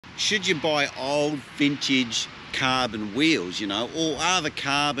should you buy old vintage carbon wheels, you know, or are the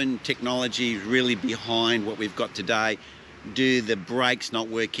carbon technology really behind what we've got today? Do the brakes not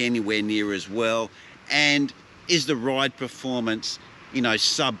work anywhere near as well? And is the ride performance, you know,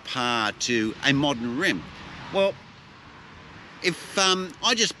 subpar to a modern rim? Well, if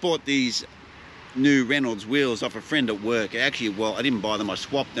I just bought these new Reynolds wheels off a friend at work. Actually, well, I didn't buy them, I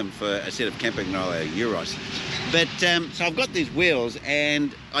swapped them for a set of Campagnolo Euros. But so I've got these wheels,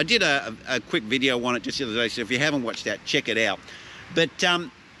 and I did a quick video on it just the other day, so if you haven't watched that, check it out. But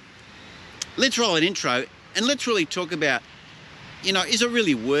let's roll an intro and let's really talk about, you know, is it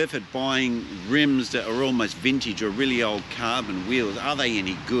really worth it buying rims that are almost vintage or really old carbon wheels? Are they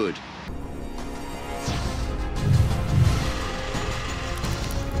any good?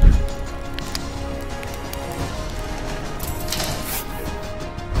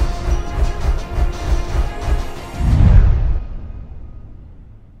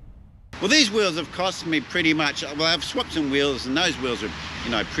 Well, these wheels have cost me pretty much, well, I've swapped some wheels and those wheels are, you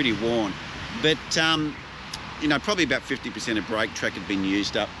know, pretty worn. But, you know, probably about 50% of brake track had been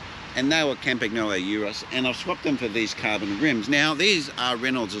used up, and they were Campagnolo Euros, and I've swapped them for these carbon rims. Now, these are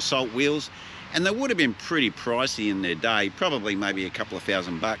Reynolds Assault wheels, and they would have been pretty pricey in their day, probably maybe a couple of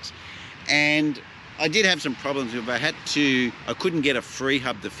 $1,000. And I did have some problems with I couldn't get a free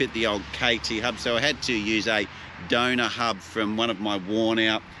hub to fit the old KT hub, so I had to use a donor hub from one of my worn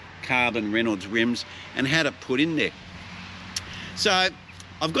out carbon Reynolds rims and had it put in there. So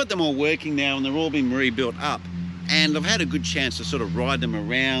I've got them all working now, and they're all been rebuilt up, and I've had a good chance to sort of ride them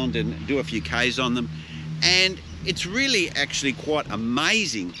around and do a few Ks on them, and it's really actually quite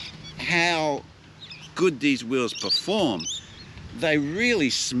amazing how good these wheels perform. They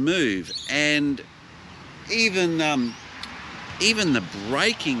really smooth, and even the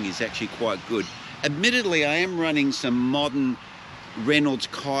braking is actually quite good. Admittedly, I am running some modern Reynolds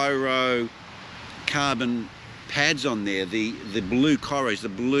Cairo carbon pads on there, the blue Cairos, the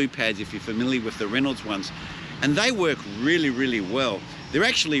blue pads, if you're familiar with the Reynolds ones, and they work really well. They're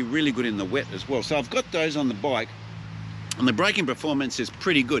actually really good in the wet as well. So I've got those on the bike, and the braking performance is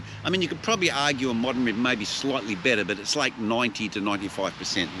pretty good. I mean, you could probably argue a modern rim may be slightly better, but it's like 90 to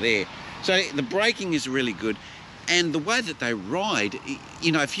 95% there. So the braking is really good. And the way that they ride,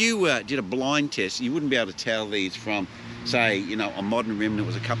 you know, if you did a blind test, you wouldn't be able to tell these from, say, you know, a modern rim that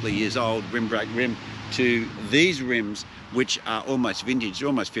was a couple of years old, rim brake rim, to these rims, which are almost vintage, they're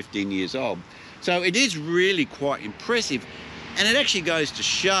almost 15 years old. So it is really quite impressive. And it actually goes to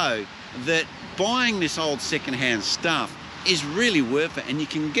show that buying this old secondhand stuff is really worth it, and you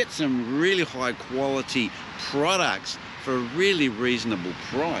can get some really high quality products for a really reasonable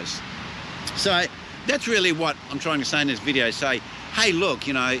price. So that's really what I'm trying to say in this video. Say, hey, look,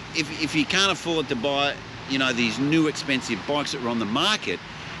 you know, if you can't afford to buy, you know, these new expensive bikes that are on the market,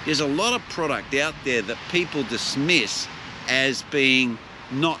 there's a lot of product out there that people dismiss as being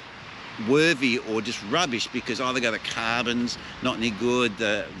not worthy or just rubbish because either the carbon's not any good,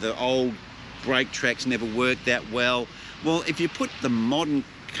 the old brake tracks never work that well. Well, if you put the modern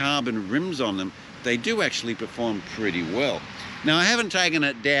carbon rims on them, they do actually perform pretty well. Now, I haven't taken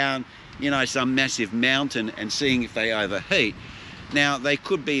it down, you know, some massive mountain and seeing if they overheat. Now, they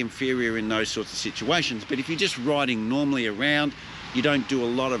could be inferior in those sorts of situations, but if you're just riding normally around, you don't do a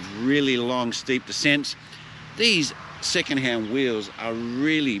lot of really long, steep descents, these secondhand wheels are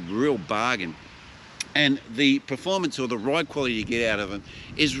really real bargain. And the performance or the ride quality you get out of them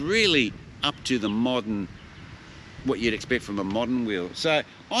is really up to the modern, what you'd expect from a modern wheel. So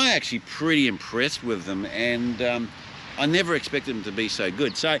I'm actually pretty impressed with them, and I never expected them to be so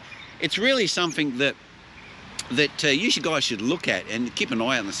good. So it's really something that you guys should look at and keep an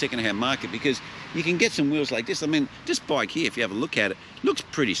eye out on the second-hand market, because you can get some wheels like this. I mean, this bike here, if you have a look at it, looks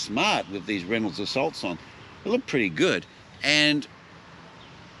pretty smart with these Reynolds Assaults on. They look pretty good, and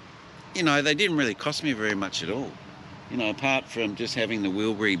you know, they didn't really cost me very much at all. You know, apart from just having the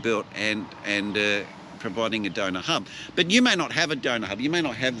wheel rebuilt and providing a donor hub. But you may not have a donor hub, you may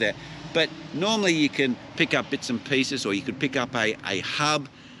not have that, but normally you can pick up bits and pieces, or you could pick up a hub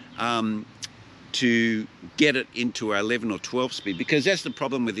to get it into our 11 or 12 speed, because that's the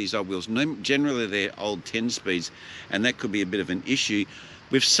problem with these old wheels. Generally they're old 10 speeds, and that could be a bit of an issue.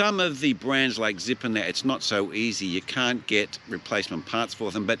 With some of the brands like Zip and that, it's not so easy. You can't get replacement parts for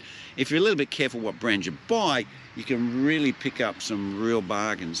them, but if you're a little bit careful what brand you buy, you can really pick up some real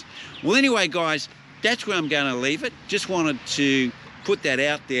bargains. Well, anyway, guys, that's where I'm going to leave it. Just wanted to put that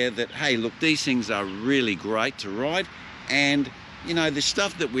out there that, hey, look, these things are really great to ride, and you know, the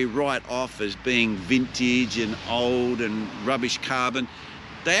stuff that we write off as being vintage and old and rubbish carbon,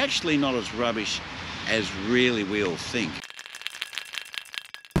 they're actually not as rubbish as really we all think.